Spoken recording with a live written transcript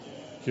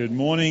Good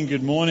morning,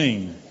 good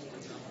morning.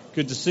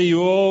 Good to see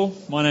you all.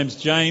 My name's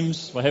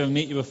James. If I haven't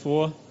met you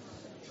before,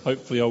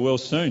 hopefully I will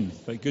soon,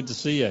 but good to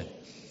see you.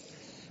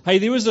 Hey,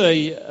 there was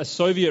a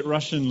Soviet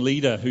Russian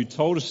leader who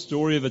told a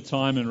story of a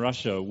time in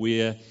Russia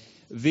where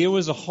there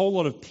was a whole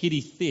lot of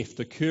petty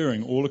theft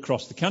occurring all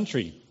across the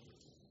country.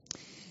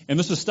 And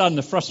this was starting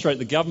to frustrate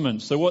the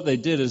government. So what they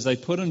did is they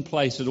put in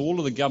place at all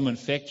of the government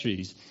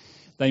factories,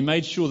 they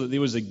made sure that there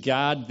was a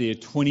guard there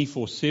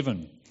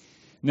 24/7.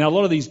 Now, a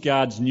lot of these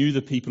guards knew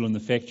the people in the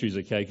factories,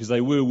 okay, because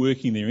they were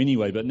working there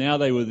anyway, but now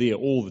they were there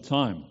all the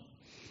time.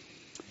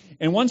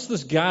 And once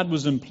this guard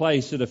was in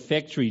place at a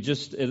factory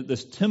just at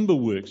this timber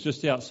works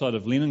just outside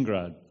of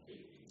Leningrad,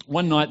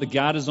 one night the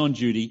guard is on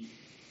duty,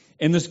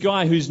 and this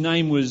guy whose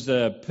name was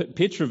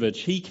Petrovich,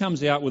 he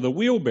comes out with a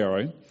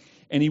wheelbarrow,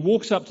 and he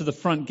walks up to the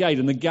front gate,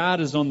 and the guard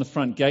is on the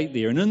front gate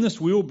there, and in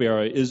this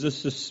wheelbarrow is a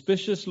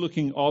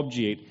suspicious-looking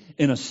object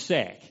in a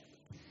sack.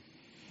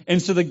 And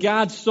so the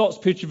guard stops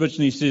Petrovich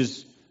and he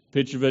says,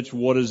 "Petrovich,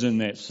 what is in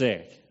that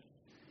sack?"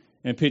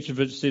 And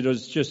Petrovich said,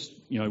 "It's just,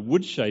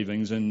 wood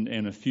shavings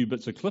and a few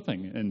bits of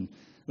clipping." And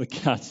the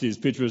guard says,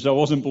 "Petrovich, I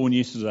wasn't born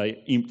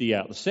yesterday, empty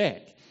out the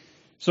sack."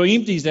 So he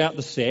empties out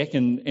the sack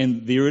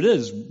and there it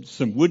is,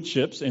 some wood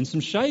chips and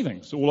some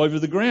shavings all over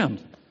the ground.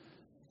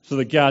 So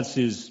the guard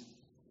says,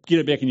 "Get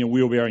it back in your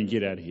wheelbarrow and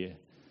get out of here."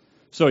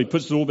 So he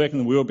puts it all back in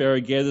the wheelbarrow,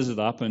 gathers it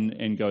up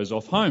and goes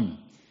off home.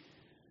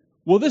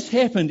 Well, this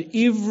happened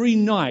every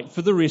night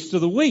for the rest of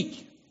the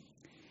week.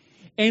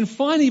 And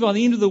finally, by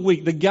the end of the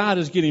week, the guard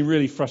is getting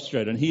really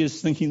frustrated. And he is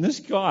thinking,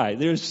 this guy,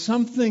 there is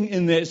something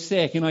in that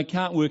sack and I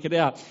can't work it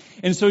out.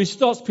 And so he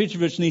stops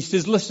Petrovich and he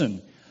says,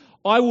 "Listen,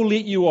 I will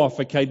let you off,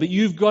 okay, but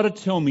you've got to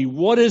tell me,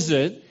 what is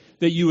it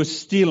that you are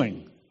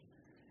stealing?"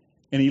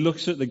 And he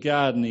looks at the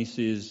guard and he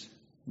says,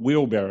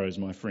 "Wheelbarrows,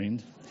 my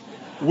friend.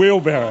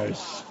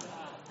 Wheelbarrows."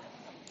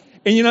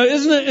 And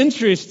isn't it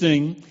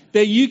interesting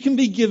that you can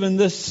be given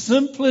the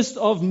simplest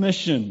of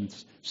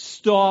missions,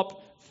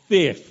 stop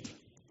theft.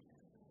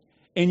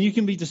 And you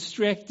can be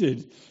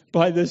distracted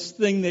by this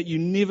thing that you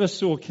never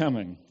saw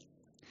coming.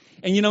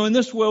 And in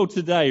this world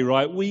today,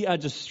 right, we are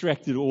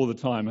distracted all the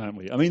time, aren't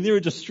we? I mean, there are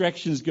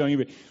distractions going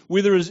everywhere.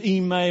 Whether it's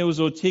emails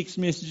or text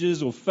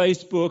messages or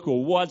Facebook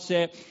or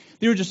WhatsApp,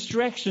 there are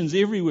distractions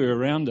everywhere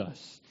around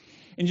us.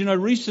 And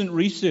recent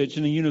research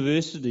in a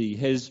university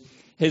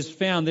has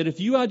found that if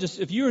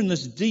you're in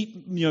this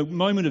deep,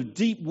 moment of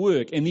deep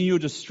work and then you're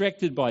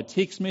distracted by a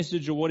text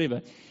message or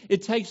whatever,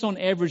 it takes on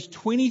average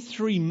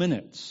 23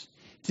 minutes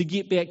to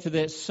get back to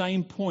that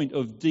same point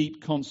of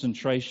deep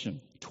concentration.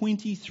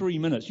 23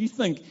 minutes. You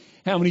think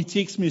how many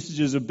text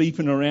messages are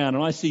beeping around,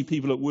 and I see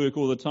people at work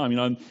all the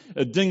time,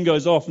 a ding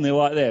goes off and they're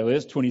like that. Well,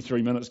 that's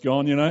 23 minutes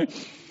gone,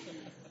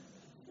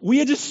 We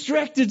are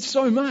distracted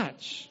so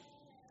much.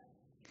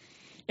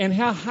 And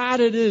how hard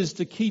it is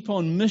to keep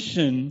on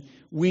mission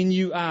when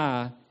you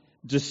are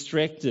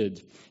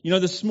distracted.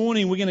 This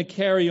morning we're going to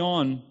carry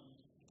on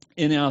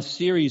in our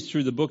series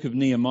through the book of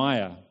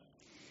Nehemiah.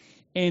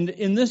 And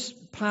in this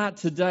part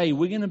today,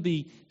 we're going to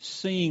be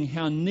seeing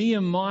how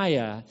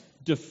Nehemiah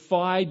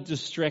defied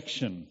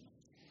distraction.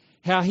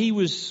 How he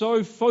was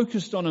so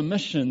focused on a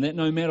mission that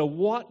no matter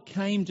what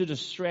came to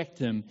distract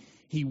him,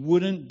 he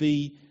wouldn't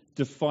be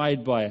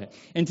defied by it.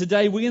 And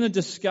today we're going to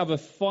discover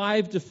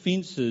 5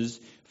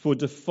 defenses for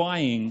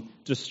defying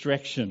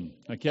distraction,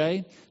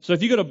 okay? So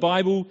if you've got a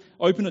Bible,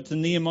 open it to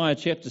Nehemiah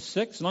chapter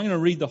 6, and I'm going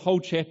to read the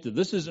whole chapter.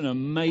 This is an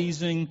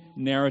amazing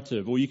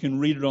narrative, or you can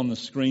read it on the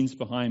screens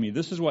behind me.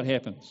 This is what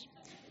happens.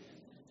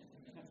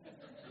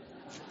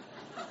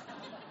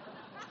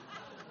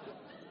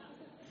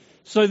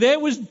 So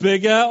that was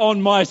bigger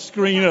on my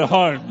screen at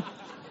home.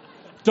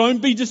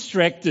 Don't be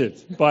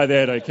distracted by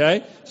that,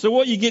 okay? So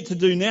what you get to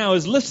do now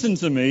is listen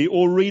to me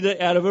or read it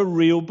out of a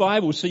real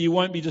Bible so you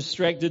won't be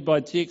distracted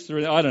by text or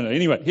I don't know.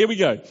 Anyway, here we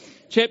go.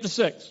 Chapter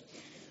 6.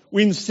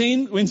 We're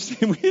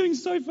having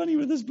so funny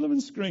with this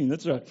blooming screen.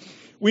 That's right.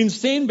 When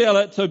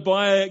Sanballat,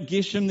 Tobiah,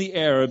 Geshem the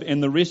Arab,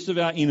 and the rest of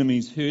our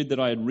enemies heard that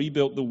I had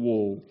rebuilt the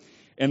wall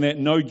and that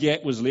no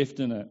gap was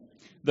left in it,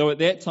 though at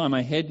that time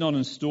I had not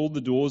installed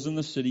the doors in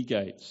the city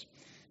gates,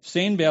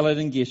 Sanballat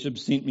and Geshem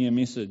sent me a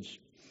message.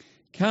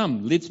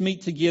 "Come, let's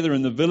meet together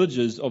in the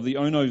villages of the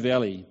Ono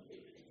Valley."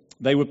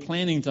 They were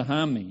planning to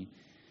harm me.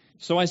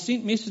 So I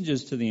sent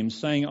messages to them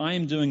saying, "I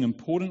am doing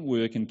important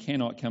work and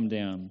cannot come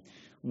down.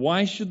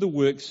 Why should the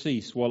work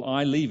cease while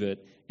I leave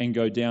it and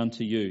go down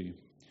to you?"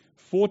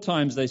 4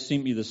 times they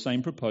sent me the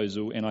same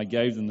proposal and I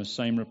gave them the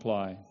same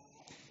reply.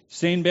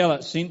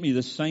 Sanballat sent me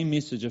the same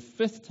message a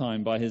 5th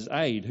time by his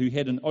aide, who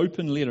had an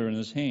open letter in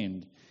his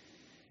hand.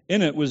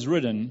 In it was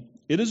written,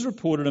 "It is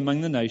reported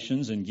among the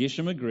nations, and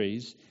Geshem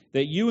agrees,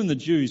 that you and the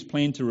Jews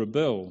plan to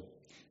rebel.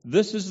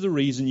 This is the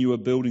reason you are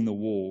building the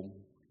wall.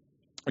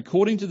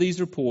 According to these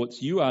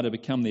reports, you are to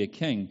become their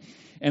king,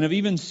 and have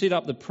even set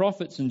up the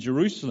prophets in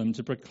Jerusalem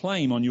to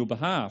proclaim on your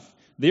behalf,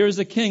 'There is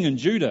a king in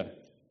Judah.'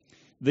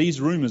 These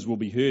rumors will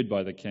be heard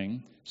by the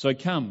king. So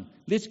come,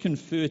 let's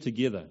confer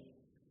together."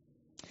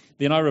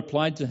 Then I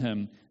replied to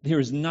him,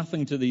 "There is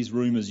nothing to these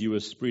rumors you are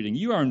spreading.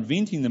 You are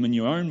inventing them in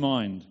your own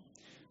mind.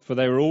 for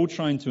they were all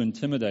trying to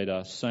intimidate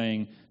us,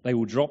 saying they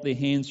will drop their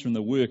hands from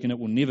the work and it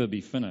will never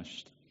be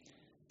finished.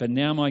 But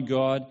now, my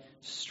God,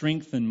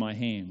 strengthen my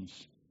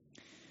hands.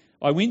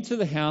 I went to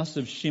the house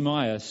of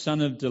Shemaiah,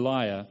 son of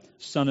Deliah,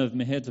 son of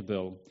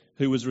Mehetabel,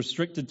 who was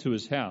restricted to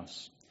his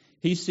house.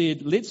 He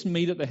said, let's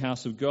meet at the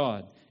house of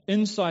God,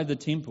 inside the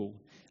temple.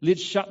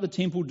 Let's shut the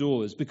temple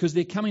doors, because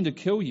they're coming to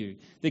kill you.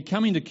 They're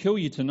coming to kill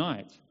you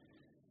tonight.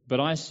 But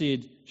I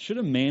said, should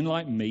a man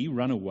like me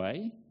run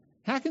away?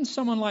 How can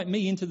someone like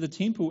me enter the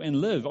temple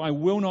and live? I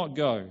will not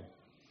go.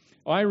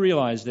 I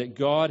realized that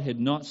God had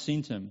not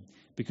sent him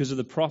because of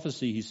the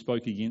prophecy he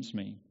spoke against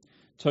me.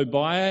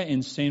 Tobiah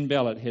and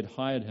Sanballat had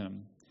hired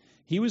him.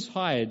 He was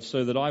hired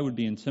so that I would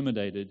be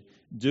intimidated,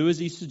 do as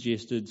he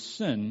suggested,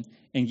 sin,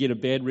 and get a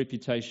bad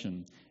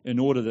reputation in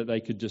order that they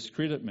could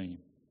discredit me.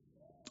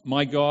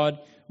 My God,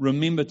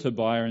 remember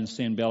Tobiah and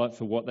Sanballat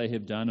for what they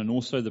have done, and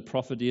also the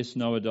prophetess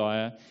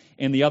Noadiah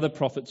and the other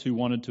prophets who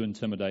wanted to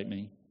intimidate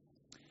me.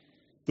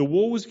 The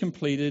wall was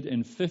completed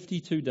in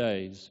 52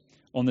 days,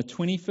 on the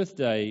 25th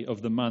day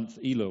of the month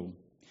Elul.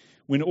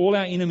 When all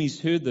our enemies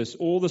heard this,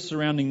 all the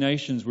surrounding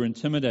nations were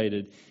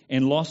intimidated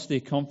and lost their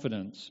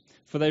confidence,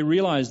 for they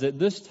realized that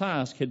this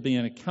task had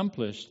been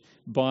accomplished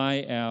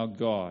by our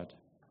God.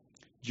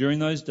 During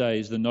those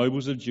days, the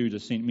nobles of Judah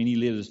sent many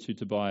letters to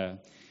Tobiah,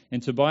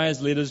 and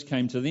Tobiah's letters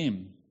came to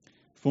them.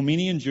 For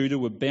many in Judah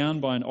were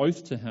bound by an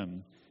oath to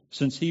him,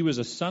 since he was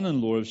a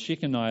son-in-law of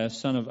Shechaniah,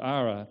 son of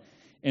Arah,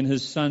 and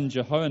his son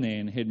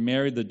Jehohanan had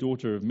married the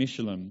daughter of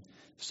Meshullam,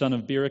 son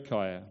of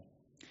Berechiah.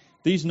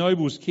 These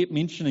nobles kept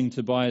mentioning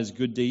Tobiah's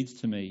good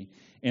deeds to me,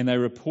 and they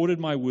reported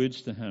my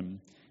words to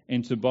him,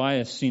 and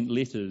Tobiah sent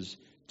letters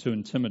to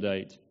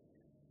intimidate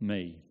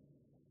me.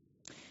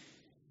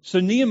 So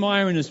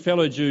Nehemiah and his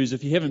fellow Jews,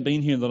 if you haven't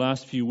been here in the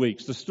last few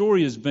weeks, the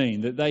story has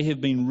been that they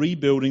have been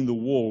rebuilding the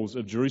walls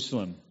of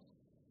Jerusalem.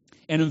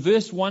 And in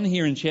verse 1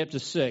 here in chapter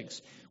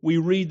 6, we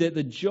read that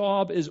the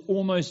job is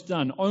almost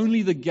done.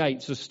 Only the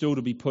gates are still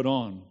to be put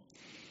on.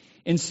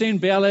 And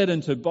Sanballat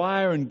and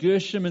Tobiah and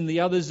Gershom and the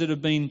others that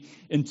have been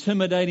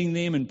intimidating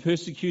them and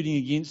persecuting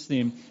against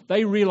them,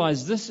 they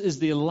realize this is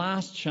their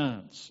last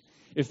chance.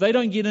 If they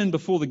don't get in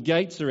before the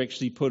gates are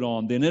actually put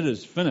on, then it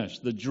is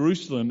finished. The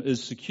Jerusalem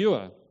is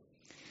secure.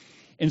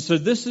 And so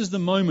this is the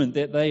moment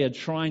that they are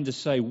trying to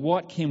say,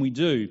 what can we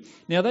do?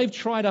 Now, they've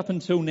tried up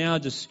until now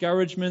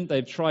discouragement.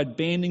 They've tried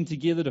banding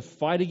together to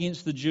fight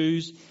against the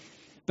Jews.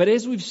 But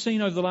as we've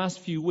seen over the last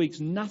few weeks,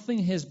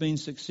 nothing has been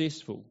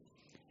successful.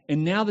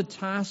 And now the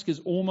task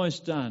is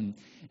almost done.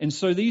 And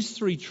so these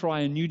three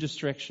try a new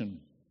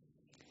distraction.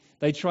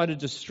 They try to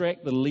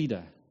distract the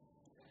leader.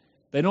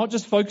 They're not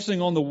just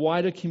focusing on the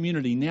wider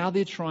community. Now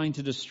they're trying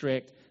to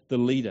distract the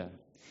leader.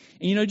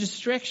 And you know,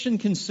 distraction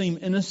can seem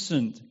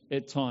innocent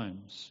at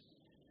times.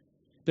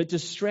 But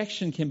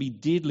distraction can be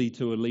deadly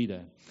to a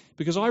leader.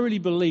 Because I really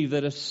believe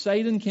that if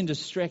Satan can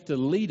distract a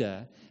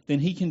leader, then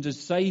he can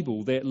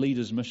disable that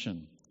leader's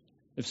mission.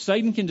 If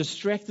Satan can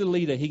distract the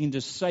leader, he can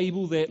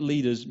disable that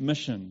leader's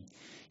mission.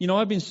 You know,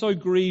 I've been so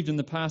grieved in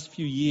the past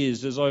few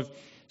years as I've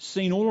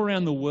seen all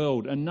around the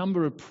world a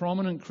number of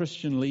prominent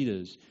Christian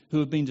leaders who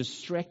have been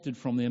distracted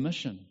from their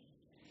mission.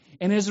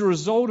 And as a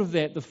result of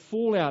that, the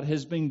fallout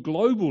has been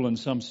global in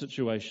some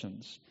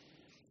situations.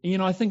 And, you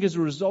know, I think as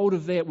a result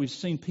of that, we've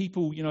seen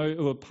people, you know,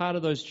 who are part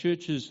of those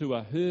churches who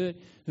are hurt,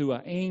 who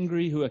are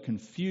angry, who are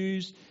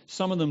confused.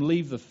 Some of them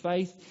leave the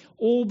faith,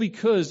 all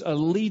because a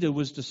leader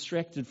was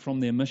distracted from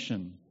their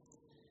mission.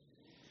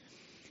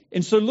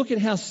 And so look at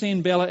how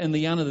Sanballat and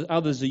the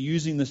others are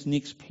using this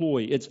next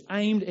ploy. It's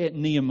aimed at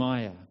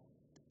Nehemiah,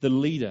 the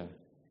leader.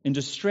 And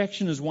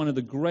distraction is one of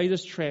the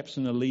greatest traps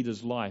in a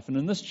leader's life. And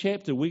in this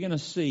chapter, we're going to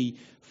see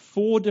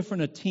 4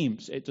 different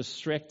attempts at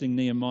distracting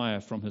Nehemiah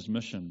from his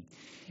mission.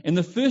 And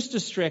the first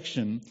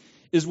distraction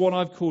is what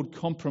I've called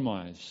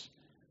compromise.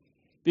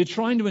 They're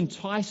trying to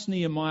entice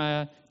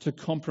Nehemiah to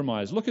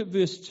compromise. Look at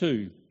verse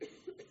 2.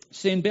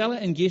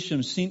 Sanballat and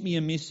Geshem sent me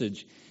a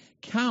message.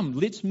 Come,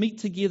 let's meet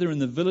together in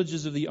the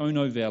villages of the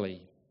Ono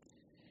Valley.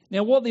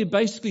 Now, what they're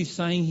basically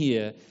saying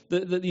here,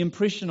 the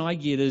impression I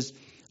get is,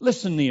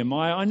 listen,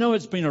 Nehemiah, I know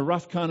it's been a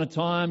rough kind of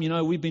time. You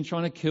know, we've been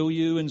trying to kill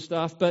you and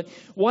stuff. But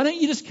why don't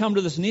you just come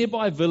to this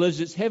nearby village,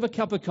 let's have a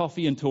cup of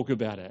coffee and talk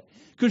about it?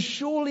 Because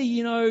surely,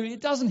 you know, it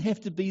doesn't have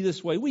to be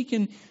this way. We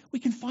can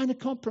find a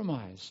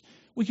compromise.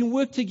 We can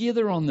work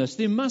together on this.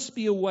 There must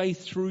be a way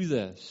through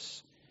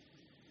this.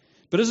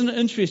 But isn't it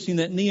interesting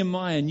that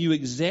Nehemiah knew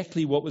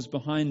exactly what was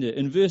behind it?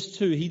 In verse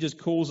 2, he just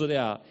calls it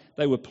out.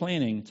 They were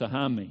planning to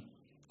harm me.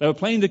 They were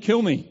planning to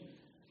kill me.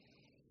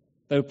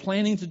 They were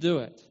planning to do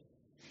it.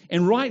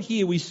 And right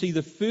here we see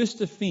the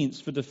first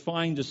offense for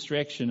defying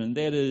distraction, and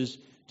that is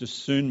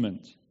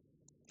discernment.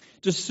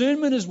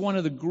 Discernment is one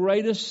of the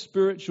greatest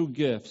spiritual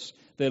gifts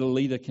that a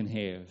leader can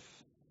have.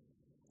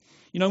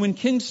 You know, when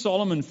King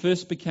Solomon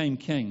first became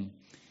king,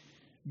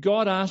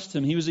 God asked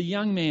him, he was a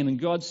young man, and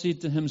God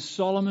said to him,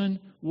 Solomon,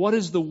 what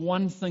is the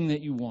one thing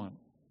that you want?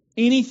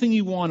 Anything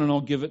you want and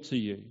I'll give it to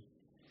you.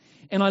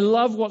 And I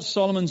love what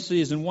Solomon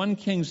says in 1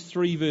 Kings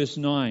 3 verse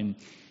 9.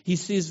 He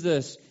says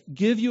this,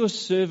 give your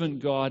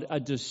servant God a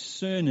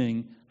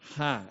discerning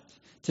heart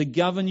to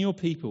govern your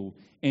people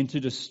and to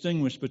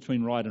distinguish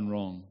between right and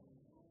wrong.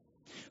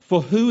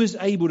 For who is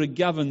able to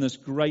govern this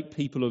great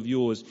people of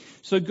yours?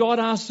 So God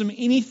asks him,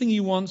 anything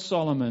you want,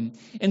 Solomon.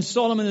 And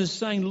Solomon is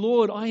saying,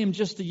 Lord, I am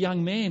just a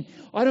young man.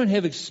 I don't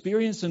have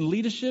experience in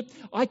leadership.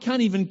 I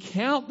can't even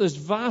count this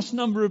vast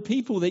number of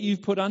people that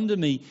you've put under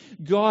me.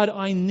 God,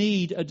 I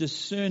need a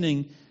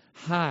discerning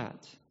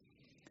heart.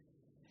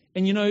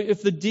 And you know,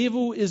 if the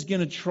devil is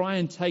going to try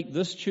and take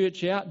this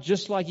church out,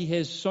 just like he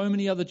has so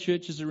many other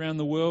churches around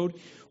the world,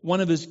 one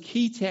of his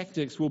key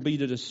tactics will be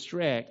to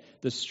distract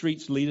the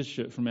street's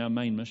leadership from our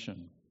main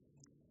mission.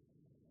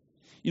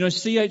 You know,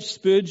 C.H.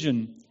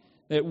 Spurgeon,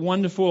 that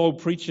wonderful old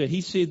preacher, he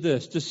said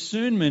this,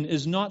 discernment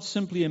is not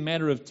simply a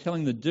matter of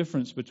telling the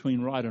difference between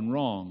right and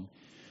wrong.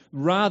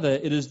 Rather,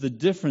 it is the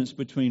difference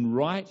between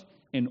right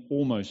and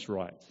almost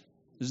right.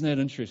 Isn't that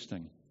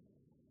interesting?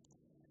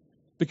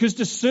 Because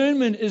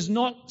discernment is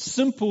not a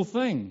simple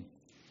thing.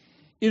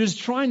 It is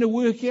trying to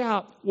work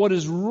out what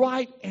is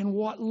right and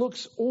what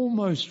looks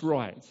almost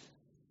right.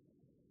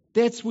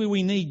 That's where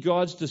we need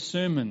God's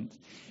discernment.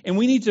 And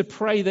we need to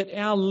pray that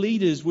our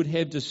leaders would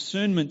have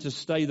discernment to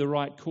stay the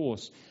right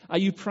course. Are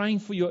you praying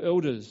for your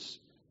elders?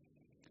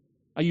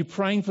 Are you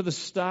praying for the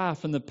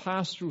staff and the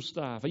pastoral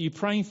staff? Are you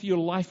praying for your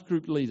life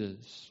group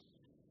leaders?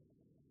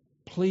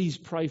 Please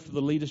pray for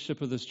the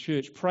leadership of this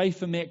church. Pray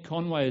for Matt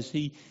Conway as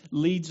he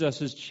leads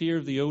us as chair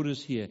of the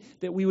elders here,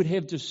 that we would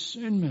have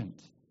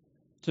discernment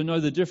to know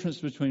the difference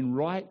between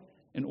right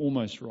and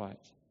almost right.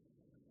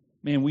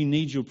 Man, we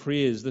need your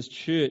prayers. This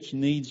church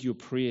needs your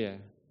prayer.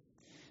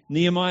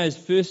 Nehemiah's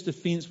first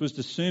defense was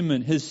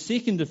discernment. His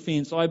second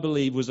defense, I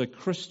believe, was a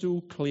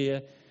crystal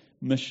clear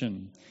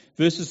mission.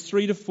 Verses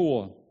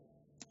 3-4.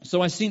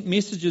 So I sent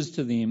messengers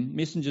to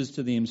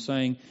them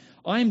saying,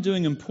 I am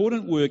doing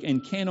important work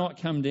and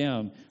cannot come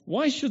down.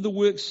 Why should the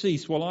work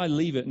cease while I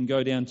leave it and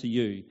go down to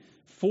you?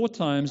 4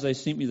 times they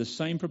sent me the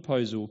same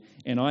proposal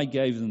and I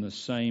gave them the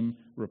same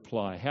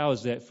reply. How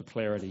is that for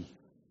clarity?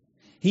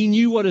 He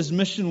knew what his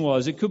mission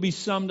was. It could be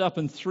summed up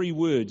in 3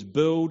 words.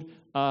 Build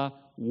a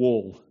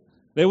wall.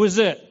 That was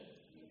it.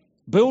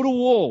 Build a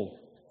wall.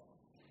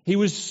 He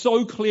was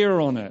so clear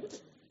on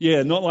it.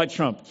 Yeah, not like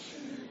Trump.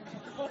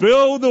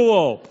 Build the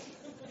wall.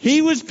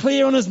 He was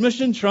clear on his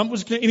mission. Trump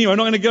was clear. Anyway, I'm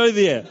not going to go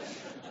there.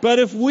 But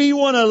if we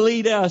want to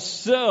lead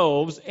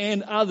ourselves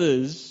and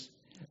others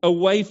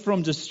away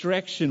from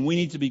distraction, we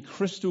need to be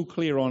crystal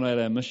clear on what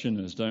our mission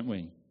is, don't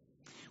we?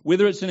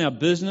 Whether it's in our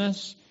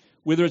business,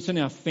 whether it's in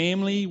our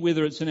family,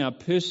 whether it's in our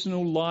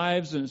personal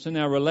lives, and it's in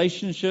our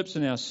relationships,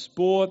 in our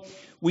sport,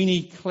 we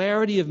need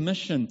clarity of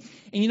mission.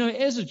 And you know,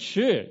 as a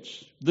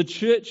church, the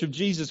Church of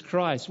Jesus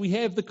Christ, we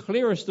have the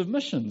clearest of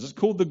missions. It's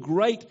called the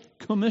Great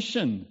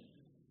Commission.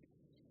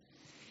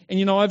 And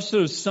you know, I've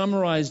sort of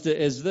summarized it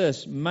as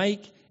this: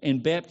 make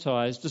and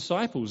baptize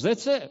disciples.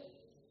 That's it.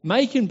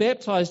 Make and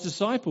baptize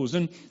disciples.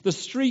 And the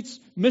street's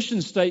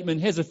mission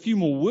statement has a few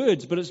more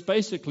words, but it's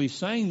basically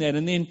saying that.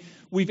 And then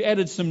we've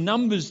added some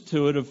numbers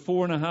to it of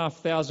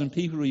 4,500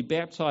 people to be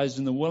baptized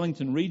in the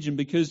Wellington region,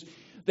 because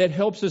that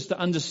helps us to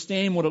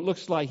understand what it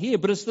looks like here.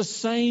 But it's the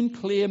same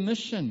clear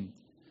mission.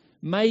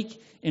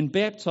 Make and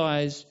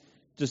baptize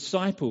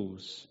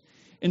disciples.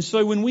 And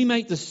so when we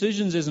make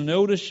decisions as an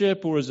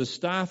eldership or as a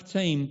staff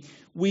team,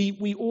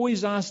 we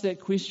always ask that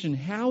question,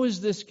 how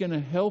is this going to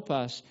help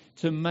us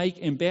to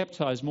make and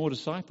baptize more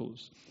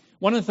disciples?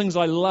 One of the things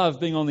I love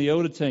being on the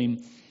elder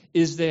team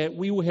is that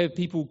we will have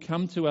people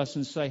come to us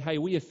and say, hey,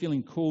 we are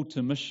feeling called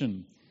to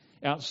mission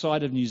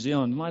outside of New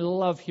Zealand. And I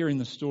love hearing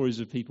the stories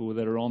of people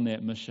that are on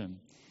that mission.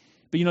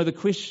 But you know, the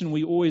question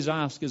we always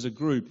ask as a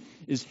group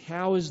is,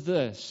 how is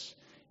this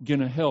going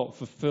to help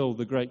fulfill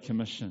the Great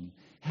Commission?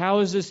 How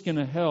is this going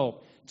to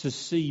help to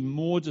see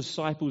more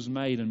disciples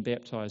made and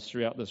baptized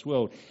throughout this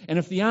world? And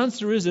if the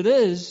answer is it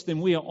is,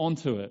 then we are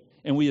onto it.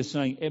 And we are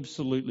saying,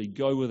 absolutely,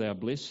 go with our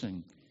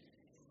blessing.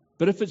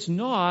 But if it's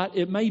not,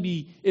 it may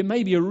be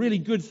a really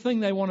good thing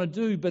they want to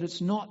do, but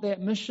it's not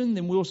that mission,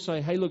 then we'll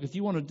say, hey, look, if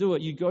you want to do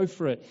it, you go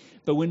for it.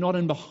 But we're not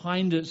in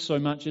behind it so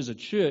much as a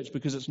church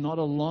because it's not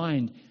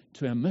aligned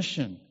to our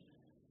mission.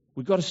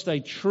 We've got to stay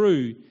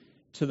true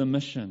to the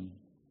mission.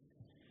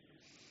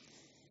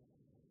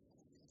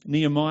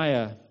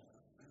 Nehemiah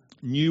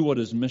knew what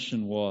his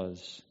mission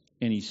was,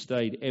 and he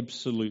stayed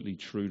absolutely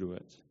true to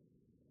it.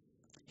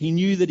 He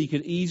knew that he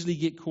could easily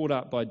get caught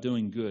up by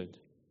doing good,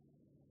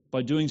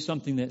 by doing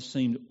something that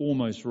seemed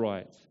almost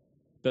right,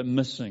 but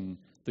missing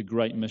the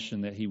great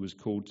mission that he was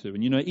called to.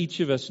 And you know, each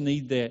of us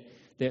need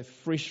that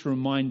fresh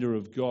reminder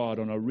of God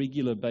on a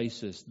regular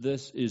basis.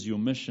 This is your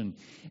mission.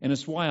 And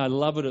it's why I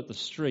love it at the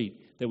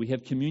street that we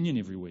have communion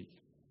every week.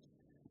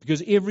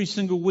 Because every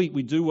single week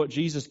we do what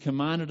Jesus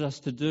commanded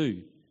us to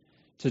do,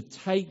 to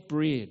take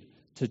bread,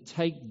 to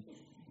take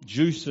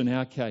juice in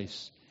our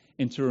case,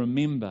 and to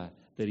remember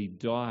that he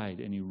died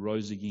and he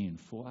rose again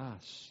for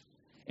us.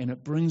 And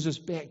it brings us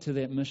back to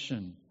that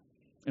mission.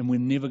 And we're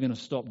never going to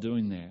stop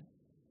doing that.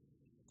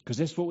 Because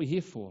that's what we're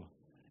here for,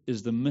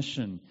 is the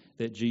mission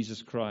that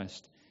Jesus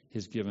Christ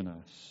has given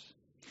us.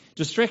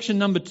 Distraction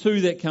number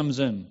 2 that comes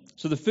in.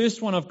 So the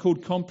first one I've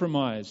called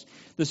compromise.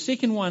 The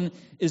second one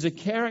is a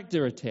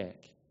character attack.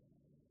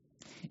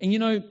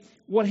 And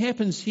what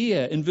happens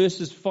here in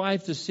verses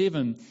 5 to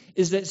 7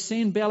 is that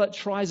Sanballat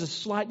tries a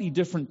slightly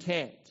different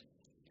tact.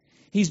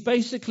 He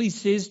basically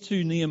says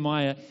to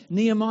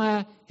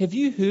Nehemiah, have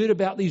you heard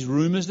about these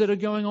rumors that are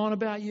going on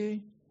about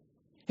you?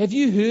 Have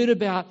you heard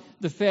about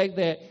the fact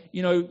that,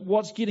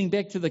 what's getting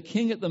back to the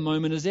king at the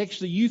moment is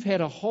actually you've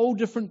had a whole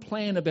different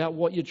plan about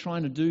what you're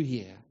trying to do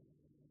here.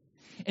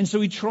 And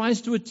so he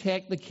tries to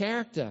attack the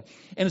character.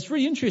 And it's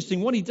really interesting.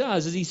 What he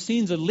does is he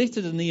sends a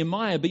letter to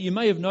Nehemiah, but you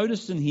may have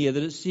noticed in here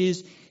that it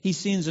says he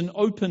sends an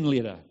open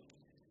letter.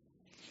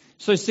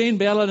 So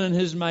Sanballat and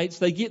his mates,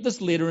 they get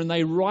this letter and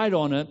they write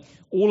on it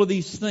all of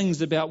these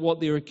things about what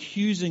they're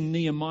accusing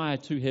Nehemiah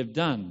to have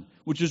done,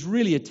 which is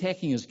really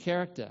attacking his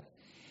character.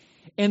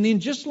 And then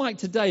just like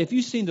today, if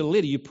you send a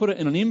letter, you put it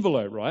in an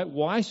envelope, right?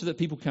 Why? So that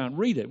people can't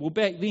read it. Well,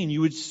 back then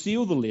you would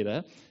seal the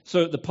letter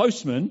so that the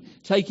postman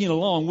taking it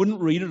along wouldn't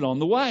read it on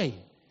the way.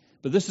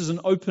 But this is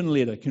an open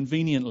letter,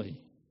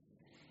 conveniently.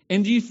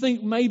 And do you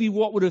think maybe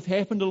what would have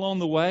happened along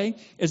the way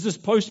is this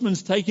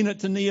postman's taking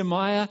it to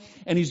Nehemiah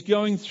and he's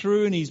going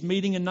through and he's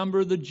meeting a number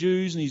of the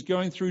Jews and he's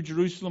going through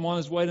Jerusalem on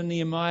his way to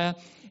Nehemiah,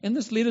 and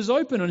this letter's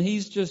open and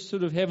he's just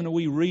sort of having a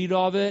wee read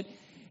of it,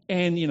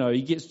 and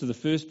he gets to the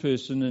first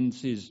person and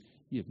says,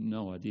 you have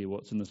no idea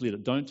what's in this letter.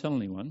 Don't tell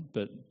anyone,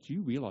 but do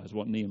you realize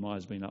what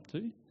Nehemiah's been up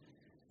to?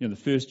 The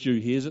first Jew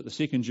hears it, the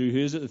second Jew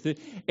hears it, the third.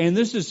 And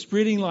this is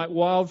spreading like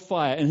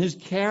wildfire, and his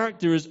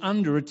character is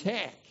under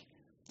attack.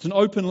 It's an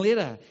open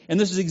letter. And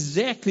this is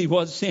exactly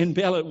what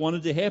Sanballat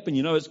wanted to happen.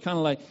 It's kind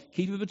of like,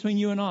 keep it between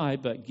you and I,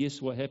 but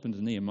guess what happened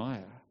to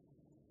Nehemiah?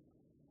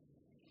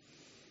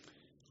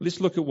 Let's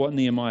look at what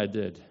Nehemiah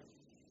did.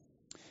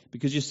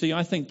 Because you see,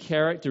 I think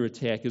character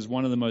attack is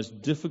one of the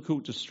most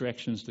difficult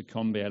distractions to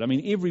combat. I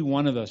mean, every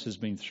one of us has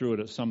been through it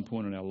at some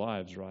point in our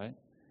lives, right?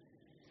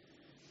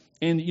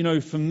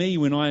 And, for me,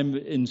 when I'm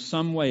in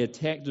some way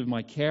attacked of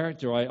my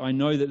character, I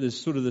know that there's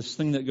sort of this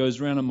thing that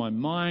goes around in my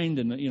mind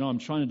and, I'm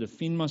trying to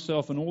defend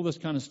myself and all this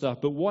kind of stuff.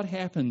 But what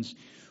happens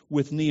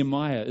with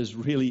Nehemiah is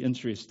really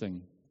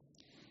interesting.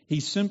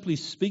 He simply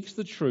speaks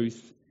the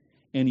truth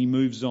and he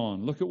moves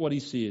on. Look at what he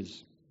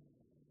says.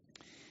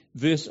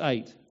 Verse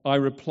 8, I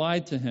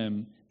replied to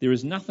him, there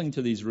is nothing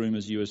to these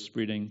rumors you are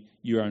spreading.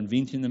 You are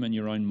inventing them in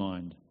your own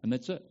mind. And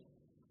that's it.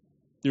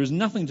 There is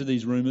nothing to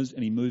these rumors,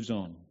 and he moves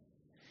on.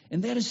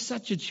 And that is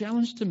such a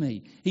challenge to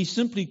me. He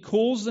simply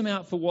calls them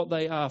out for what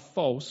they are,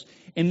 false.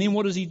 And then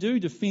what does he do?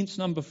 Defense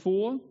number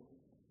 4.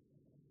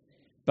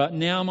 But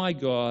now, my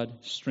God,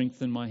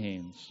 strengthen my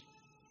hands.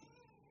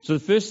 So the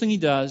first thing he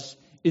does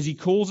is he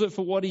calls it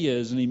for what he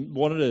is, and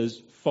what it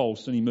is,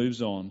 false, and he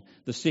moves on.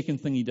 The second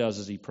thing he does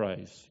is he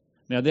prays.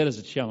 Now that is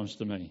a challenge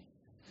to me.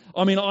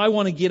 I mean, I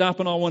want to get up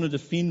and I want to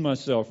defend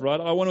myself,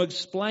 right? I want to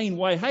explain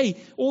why,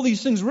 hey, all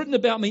these things written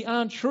about me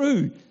aren't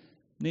true.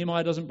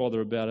 Nehemiah doesn't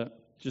bother about it.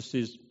 Just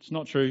says, it's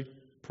not true,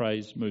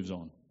 prays, moves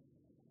on.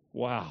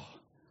 Wow.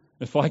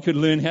 If I could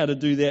learn how to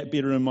do that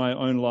better in my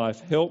own life,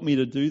 help me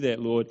to do that,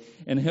 Lord,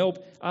 and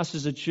help us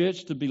as a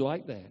church to be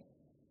like that.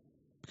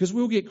 Because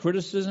we'll get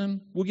criticism,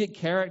 we'll get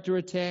character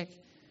attack,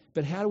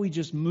 but how do we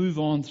just move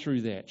on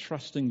through that,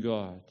 trusting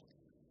God?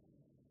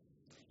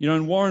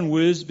 And Warren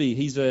Wiersbe,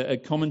 he's a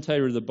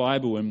commentator of the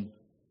Bible, and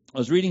I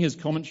was reading his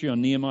commentary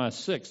on Nehemiah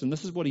 6, and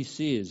this is what he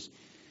says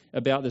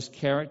about this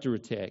character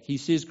attack. He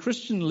says,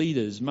 Christian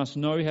leaders must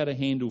know how to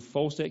handle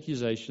false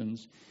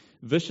accusations,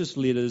 vicious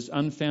letters,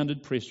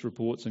 unfounded press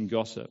reports, and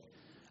gossip.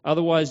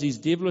 Otherwise, these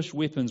devilish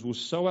weapons will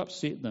so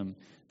upset them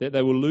that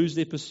they will lose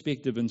their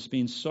perspective and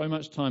spend so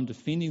much time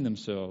defending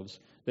themselves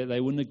that they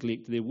will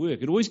neglect their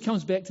work. It always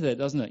comes back to that,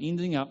 doesn't it?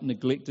 Ending up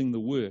neglecting the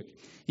work.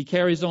 He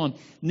carries on.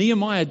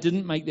 Nehemiah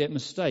didn't make that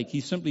mistake.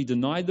 He simply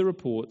denied the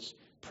reports,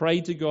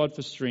 prayed to God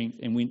for strength,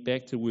 and went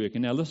back to work.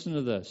 And now listen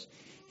to this.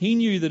 He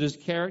knew that his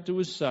character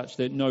was such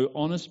that no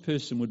honest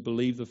person would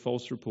believe the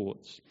false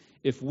reports.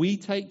 If we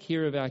take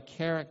care of our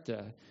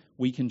character,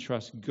 we can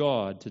trust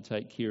God to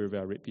take care of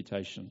our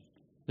reputation.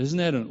 Isn't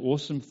that an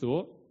awesome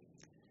thought?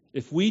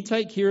 If we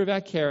take care of our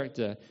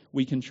character,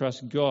 we can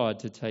trust God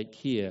to take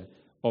care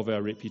of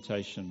our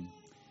reputation.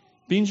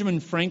 Benjamin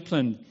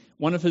Franklin,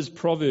 one of his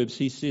proverbs,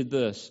 he said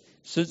this,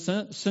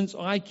 since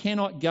I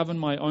cannot govern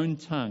my own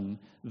tongue,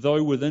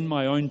 though within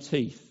my own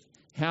teeth,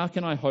 how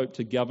can I hope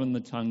to govern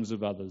the tongues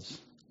of others?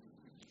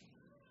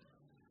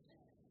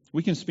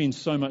 We can spend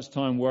so much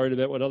time worried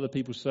about what other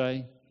people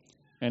say,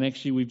 and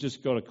actually we've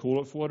just got to call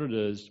it for what it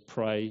is,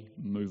 pray,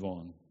 move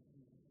on.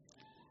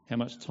 How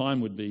much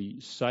time would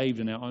be saved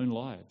in our own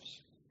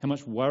lives? How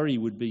much worry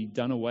would be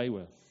done away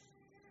with?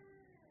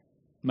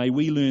 May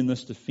we learn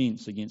this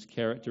defense against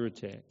character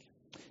attack.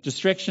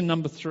 Distraction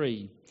number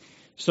 3.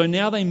 So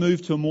now they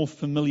move to a more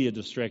familiar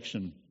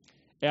distraction,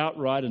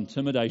 outright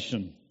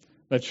intimidation.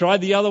 They've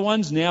tried the other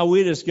ones, now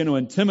we're just going to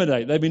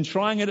intimidate. They've been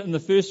trying it in the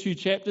first few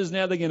chapters,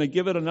 now they're going to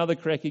give it another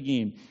crack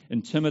again.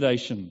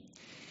 Intimidation.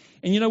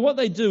 And what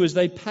they do is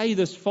they pay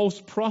this false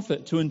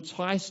prophet to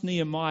entice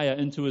Nehemiah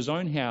into his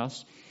own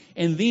house,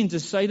 And then to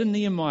say to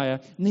Nehemiah,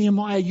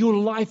 Nehemiah, your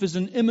life is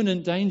in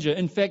imminent danger.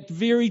 In fact,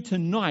 very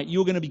tonight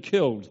you're going to be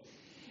killed.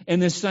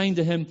 And they're saying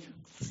to him,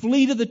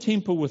 flee to the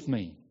temple with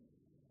me.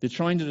 They're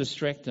trying to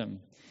distract him.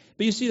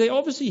 But you see, they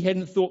obviously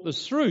hadn't thought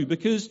this through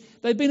because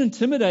they've been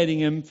intimidating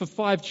him for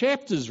 5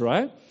 chapters,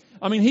 right?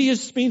 I mean, he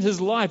has spent his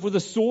life with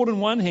a sword in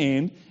one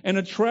hand and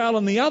a trowel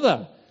in the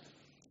other.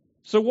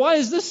 So why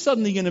is this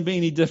suddenly going to be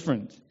any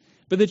different?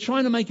 But they're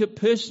trying to make it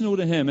personal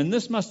to him, and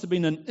this must have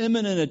been an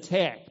imminent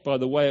attack by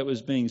the way it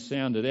was being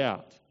sounded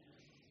out.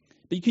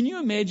 But can you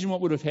imagine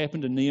what would have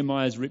happened to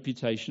Nehemiah's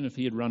reputation if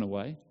he had run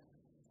away?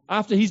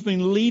 After he's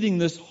been leading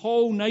this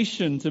whole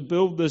nation to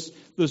build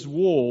this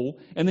wall,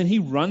 and then he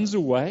runs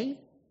away?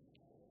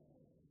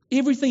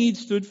 Everything he'd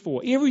stood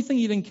for, everything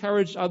he'd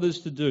encouraged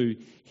others to do,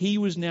 he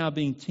was now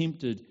being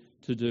tempted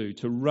to do,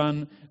 to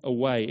run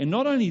away. And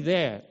not only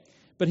that,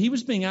 but he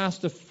was being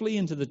asked to flee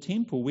into the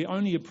temple where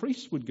only a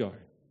priest would go.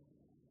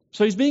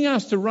 So he's being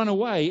asked to run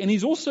away, and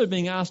he's also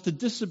being asked to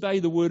disobey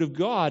the word of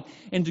God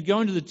and to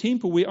go into the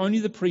temple where only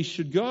the priest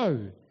should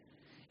go.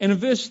 And in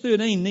verse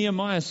 13,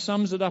 Nehemiah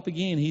sums it up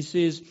again. He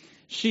says,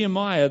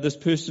 Shemaiah, this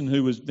person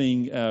who was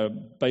being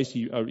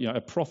basically a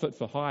prophet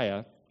for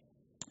hire,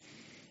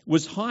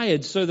 was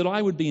hired so that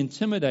I would be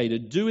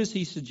intimidated, do as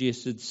he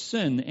suggested,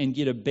 sin, and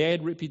get a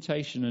bad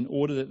reputation in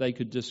order that they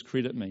could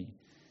discredit me.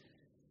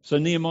 So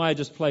Nehemiah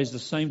just plays the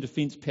same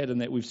defense pattern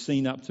that we've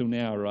seen up till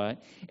now, right?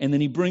 And then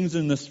he brings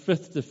in this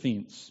 5th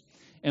defense.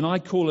 And I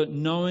call it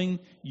knowing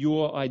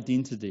your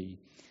identity.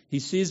 He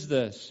says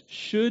this,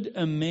 should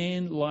a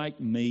man like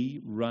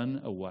me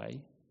run away?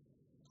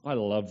 I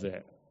love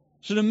that.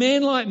 Should a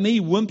man like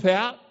me wimp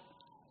out?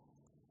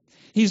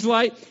 He's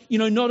like,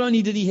 not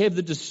only did he have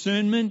the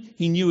discernment,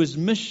 he knew his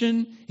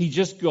mission, he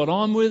just got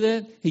on with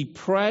it, he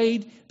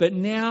prayed, but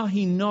now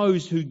he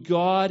knows who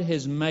God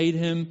has made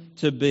him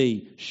to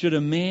be. Should a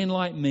man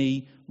like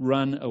me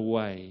run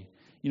away?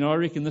 I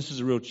reckon this is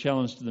a real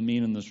challenge to the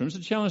men in this room. It's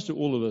a challenge to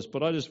all of us,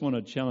 but I just want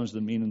to challenge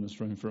the men in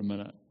this room for a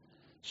minute.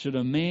 Should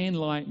a man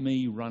like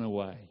me run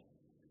away?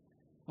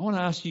 I want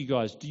to ask you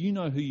guys, do you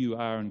know who you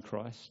are in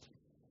Christ?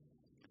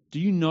 Do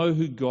you know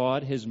who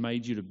God has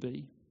made you to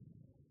be?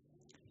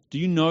 Do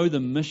you know the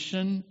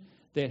mission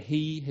that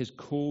he has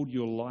called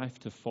your life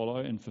to follow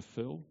and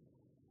fulfill?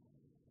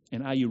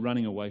 And are you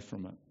running away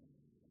from it?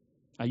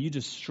 Are you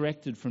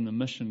distracted from the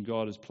mission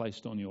God has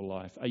placed on your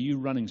life? Are you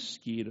running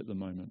scared at the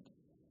moment?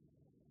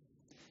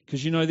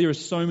 Because there are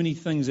so many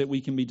things that we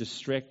can be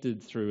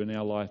distracted through in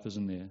our life,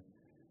 isn't there?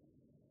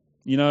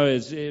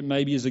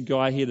 Maybe as a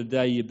guy here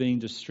today, you're being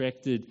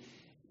distracted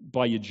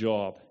by your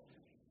job.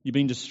 You're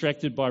being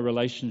distracted by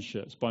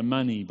relationships, by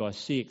money, by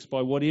sex,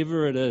 by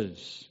whatever it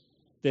is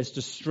that's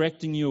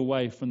distracting you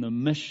away from the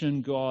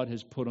mission God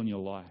has put on your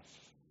life.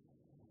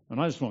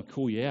 And I just want to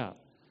call you out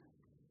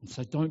and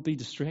say, don't be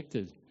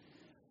distracted.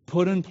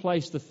 Put in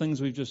place the things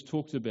we've just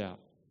talked about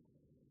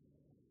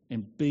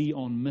and be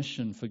on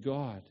mission for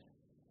God.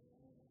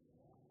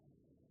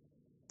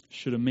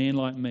 Should a man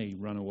like me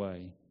run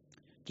away?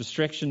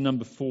 Distraction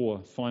number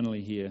 4,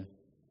 finally here.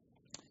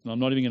 And I'm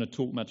not even going to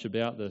talk much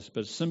about this,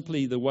 but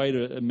simply the way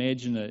to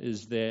imagine it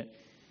is that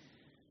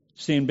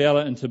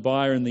Sanballat and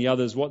Tobiah and the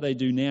others, what they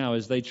do now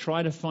is they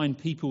try to find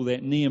people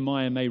that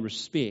Nehemiah may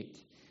respect,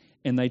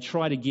 and they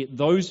try to get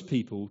those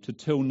people to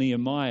tell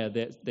Nehemiah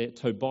that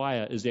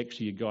Tobiah is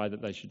actually a guy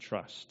that they should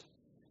trust.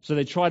 So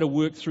they try to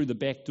work through the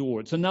back door.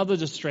 It's another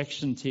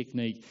distraction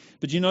technique.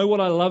 But do you know what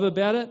I love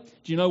about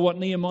it? Do you know what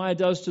Nehemiah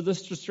does to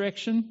this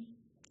distraction?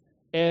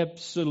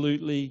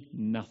 Absolutely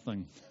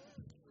nothing.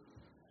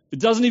 It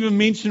doesn't even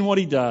mention what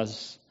he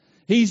does.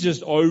 He's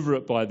just over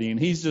it by then.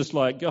 He's just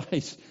like,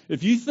 guys,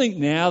 if you think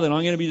now that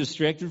I'm going to be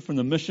distracted from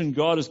the mission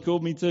God has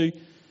called me to,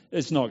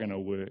 it's not going to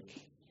work.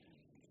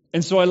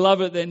 And so I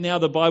love it that now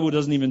the Bible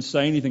doesn't even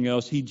say anything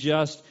else. He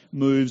just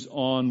moves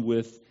on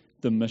with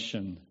the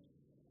mission.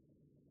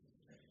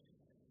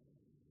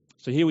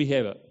 So here we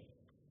have it.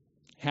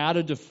 How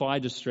to defy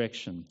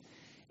distraction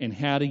and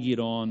how to get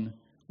on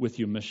with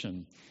your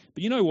mission.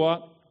 But you know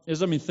what?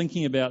 As I've been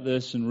thinking about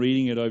this and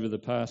reading it over the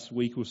past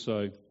week or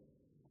so,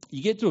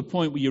 you get to a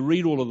point where you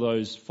read all of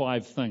those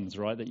 5 things,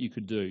 right, that you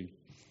could do.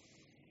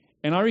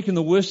 And I reckon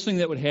the worst thing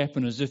that would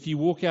happen is if you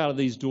walk out of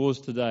these doors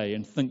today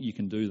and think you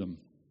can do them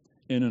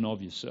in and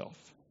of yourself.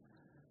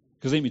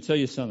 Because let me tell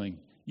you something,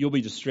 you'll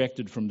be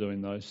distracted from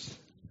doing those.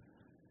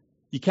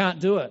 You can't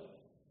do it.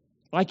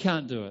 I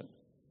can't do it.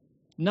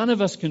 None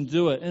of us can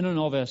do it in and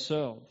of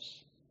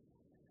ourselves.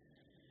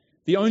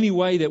 The only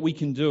way that we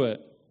can do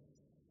it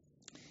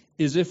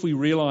is if we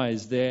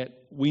realize that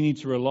we need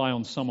to rely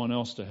on someone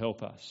else to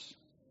help us.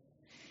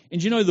 And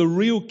the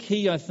real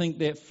key, I think,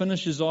 that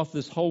finishes off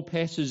this whole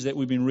passage that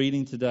we've been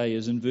reading today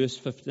is in verse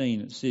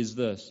 15. It says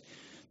this,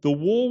 the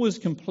wall was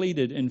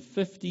completed in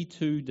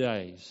 52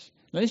 days.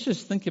 Now, let's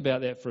just think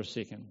about that for a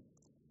second.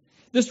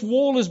 This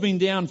wall has been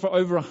down for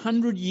over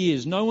 100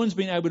 years. No one's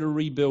been able to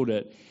rebuild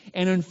it.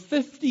 And in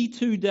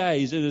 52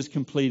 days, it is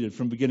completed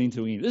from beginning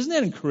to end. Isn't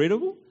that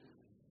incredible?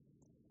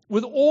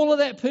 With all of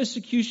that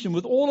persecution,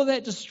 with all of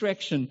that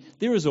distraction,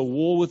 there is a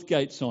wall with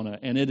gates on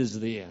it, and it is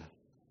there.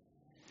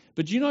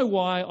 But do you know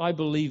why I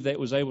believe that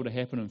was able to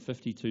happen in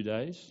 52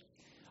 days?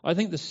 I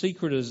think the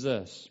secret is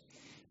this.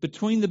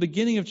 Between the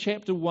beginning of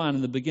chapter 1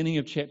 and the beginning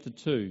of chapter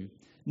 2,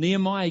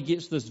 Nehemiah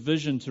gets this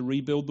vision to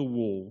rebuild the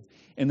wall,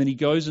 and then he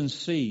goes and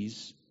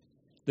sees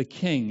the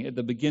king at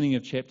the beginning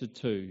of chapter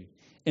 2.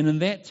 And in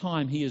that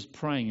time, he is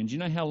praying. And do you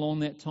know how long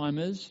that time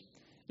is?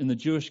 In the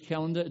Jewish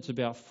calendar, it's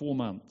about 4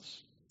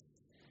 months.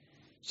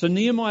 So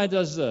Nehemiah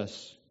does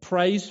this,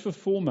 prays for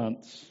 4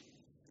 months,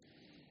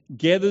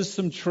 gathers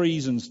some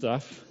trees and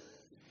stuff,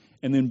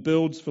 and then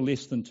builds for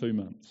less than 2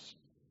 months.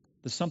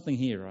 There's something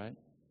here, right?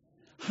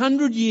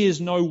 100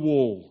 years, no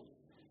wall.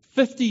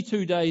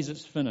 52 days,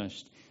 it's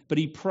finished. But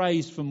he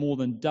prays for more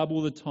than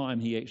double the time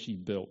he actually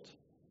built.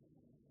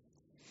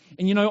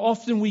 And you know,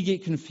 often we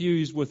get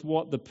confused with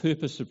what the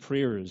purpose of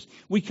prayer is.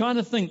 We kind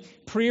of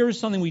think prayer is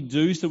something we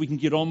do so we can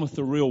get on with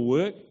the real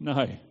work.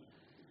 No.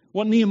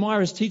 What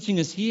Nehemiah is teaching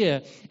us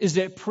here is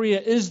that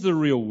prayer is the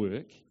real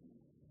work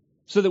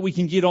so that we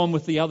can get on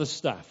with the other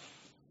stuff.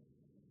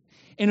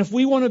 And if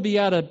we want to be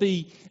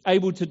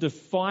able to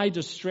defy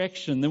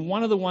distraction, then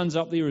one of the ones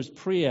up there is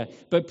prayer.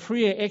 But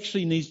prayer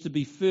actually needs to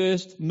be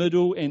first,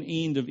 middle, and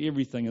end of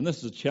everything. And this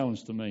is a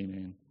challenge to me,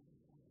 man.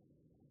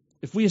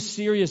 If we are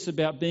serious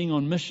about being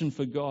on mission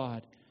for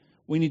God,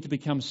 we need to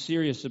become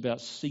serious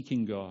about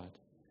seeking God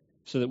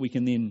so that we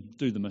can then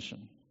do the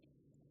mission.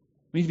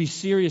 We need to be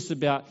serious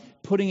about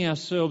putting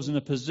ourselves in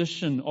a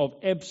position of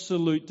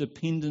absolute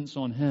dependence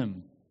on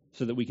Him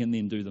so that we can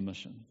then do the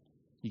mission.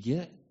 You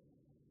get it?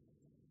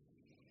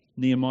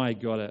 Nehemiah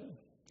got it.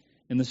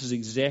 And this is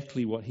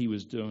exactly what he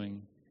was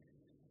doing.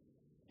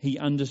 He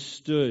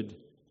understood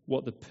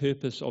what the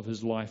purpose of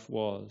his life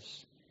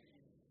was.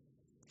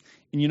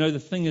 And you know, the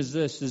thing is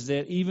this, is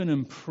that even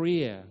in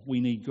prayer, we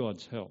need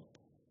God's help.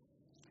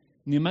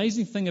 And the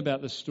amazing thing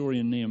about this story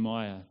in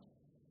Nehemiah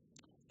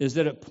is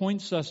that it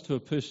points us to a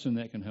person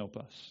that can help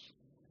us.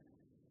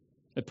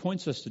 It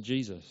points us to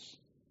Jesus.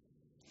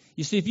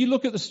 You see, if you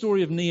look at the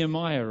story of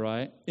Nehemiah,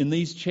 right, in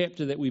these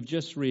chapters that we've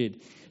just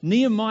read,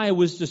 Nehemiah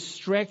was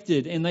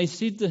distracted and they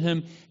said to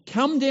him,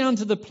 come down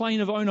to the plain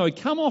of Ono,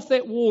 come off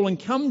that wall and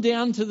come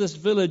down to this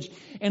village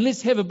and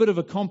let's have a bit of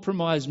a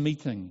compromise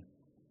meeting.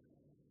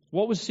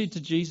 What was said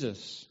to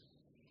Jesus?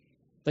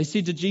 They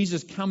said to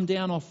Jesus, come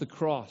down off the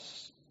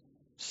cross.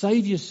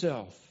 Save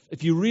yourself.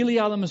 If you really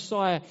are the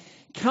Messiah,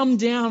 come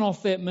down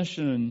off that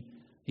mission. And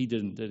he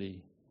didn't, did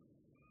he?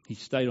 He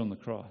stayed on the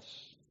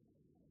cross.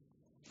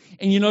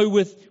 And you know,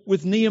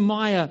 with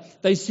Nehemiah,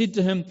 they said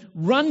to him,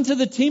 run to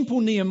the temple,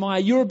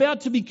 Nehemiah. You're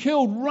about to be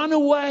killed. Run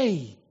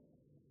away.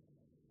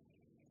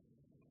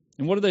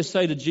 And what did they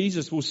say to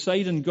Jesus? Well,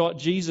 Satan got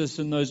Jesus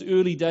in those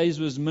early days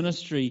of his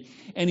ministry.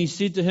 And he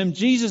said to him,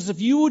 Jesus,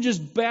 if you will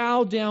just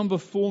bow down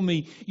before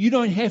me, you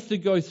don't have to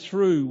go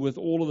through with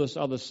all of this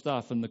other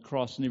stuff and the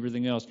cross and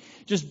everything else.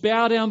 Just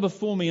bow down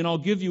before me and I'll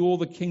give you all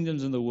the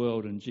kingdoms in the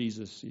world. And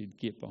Jesus said,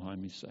 get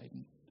behind me,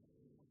 Satan.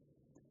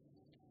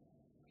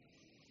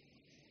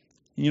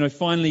 And you know,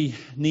 finally,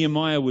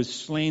 Nehemiah was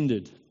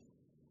slandered.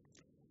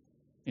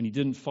 And he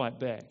didn't fight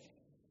back.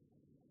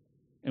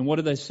 And what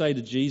did they say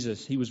to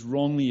Jesus? He was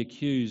wrongly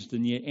accused.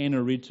 And yet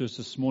Anna read to us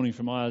this morning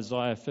from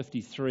Isaiah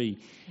 53.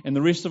 And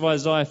the rest of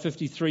Isaiah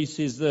 53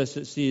 says this.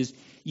 It says,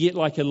 yet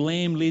like a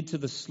lamb led to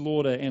the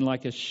slaughter and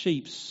like a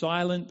sheep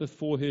silent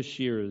before her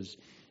shearers,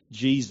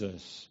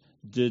 Jesus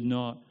did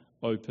not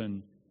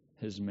open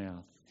his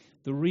mouth.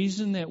 The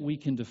reason that we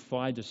can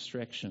defy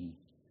distraction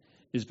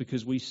is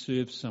because we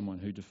serve someone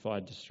who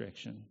defied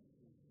distraction.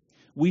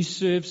 We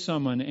serve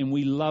someone and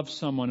we love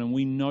someone and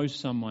we know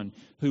someone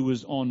who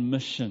was on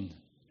mission.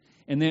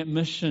 And that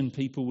mission,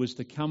 people, was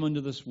to come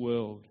into this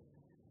world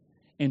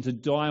and to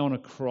die on a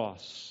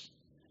cross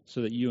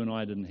so that you and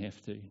I didn't have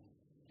to.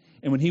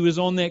 And when he was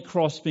on that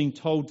cross being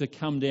told to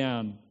come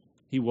down,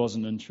 he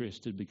wasn't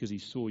interested because he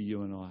saw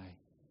you and I.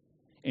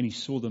 And he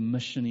saw the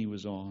mission he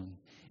was on.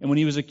 And when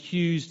he was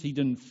accused, he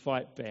didn't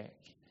fight back.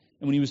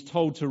 And when he was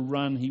told to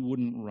run, he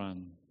wouldn't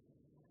run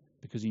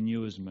because he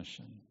knew his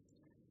mission.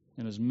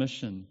 And his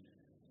mission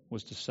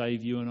was to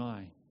save you and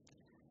I.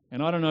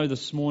 And I don't know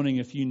this morning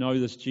if you know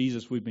this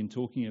Jesus we've been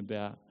talking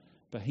about,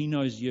 but he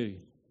knows you.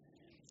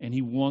 And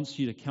he wants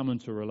you to come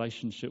into a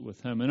relationship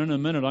with him. And in a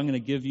minute, I'm going to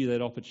give you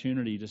that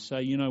opportunity to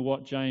say, you know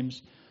what,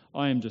 James,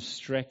 I am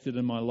distracted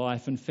in my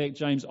life. In fact,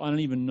 James, I don't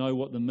even know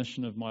what the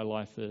mission of my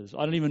life is.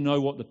 I don't even know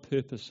what the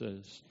purpose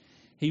is.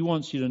 He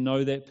wants you to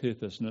know that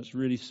purpose, and it's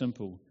really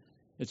simple.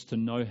 It's to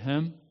know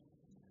him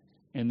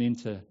and then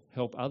to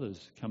help others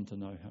come to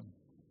know him.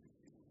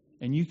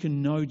 And you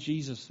can know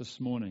Jesus this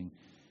morning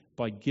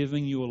by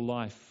giving your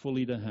life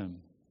fully to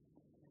him,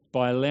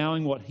 by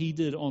allowing what he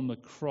did on the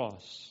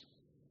cross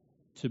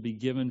to be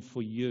given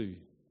for you.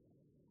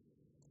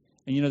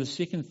 And you know, the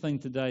second thing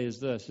today is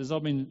this. As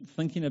I've been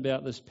thinking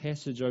about this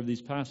passage over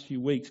these past few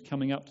weeks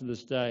coming up to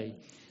this day,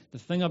 the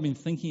thing I've been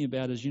thinking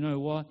about is, you know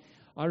what?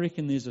 I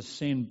reckon there's a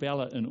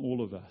Sanballat in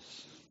all of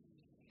us.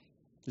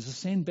 There's a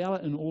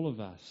Sanballat in all of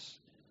us.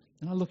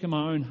 And I look at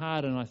my own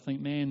heart and I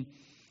think, man,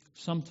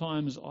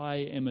 sometimes I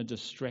am a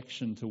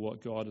distraction to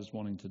what God is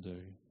wanting to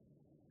do.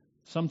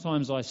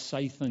 Sometimes I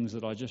say things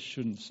that I just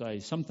shouldn't say.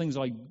 Some things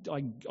I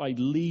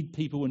lead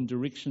people in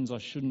directions I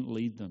shouldn't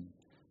lead them.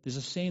 There's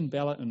a sand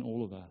ballot in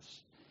all of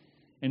us.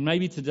 And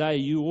maybe today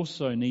you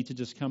also need to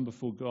just come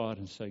before God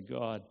and say,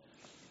 God,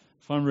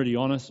 if I'm really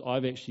honest,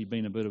 I've actually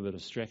been a bit of a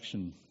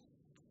distraction.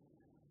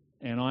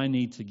 And I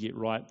need to get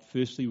right,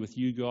 firstly with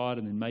you, God,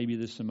 and then maybe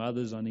there's some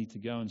others I need to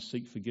go and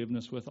seek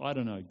forgiveness with. I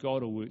don't know.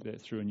 God will work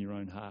that through in your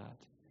own heart.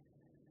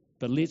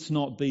 But let's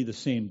not be the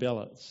sand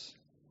ballots.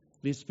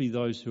 Let's be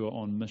those who are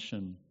on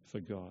mission for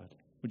God.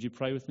 Would you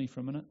pray with me for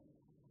a minute?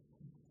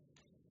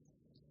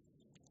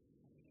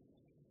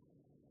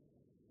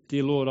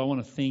 Dear Lord, I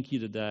want to thank you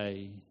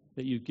today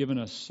that you've given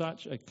us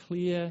such a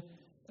clear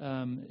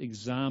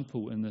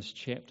example in this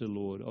chapter,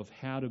 Lord, of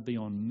how to be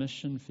on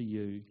mission for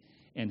you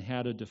and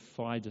how to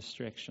defy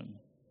distraction.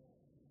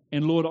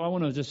 And Lord, I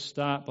want to just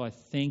start by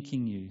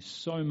thanking you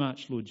so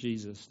much, Lord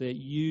Jesus, that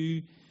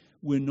you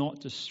were not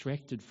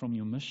distracted from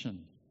your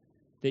mission,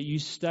 that you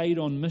stayed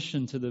on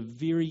mission to the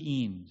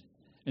very end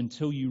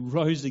until you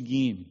rose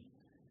again.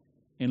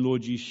 And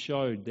Lord, you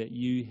showed that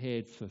you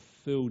had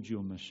fulfilled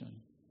your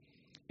mission.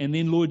 And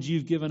then, Lord,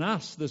 you've given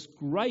us this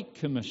great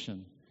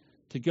commission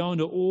to go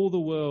into all the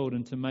world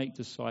and to make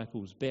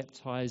disciples,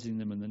 baptizing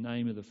them in the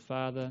name of the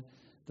Father,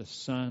 the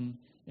Son,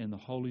 and the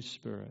Holy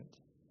Spirit.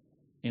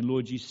 And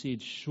Lord, you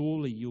said,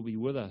 surely you'll be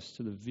with us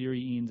to the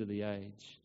very end of the age.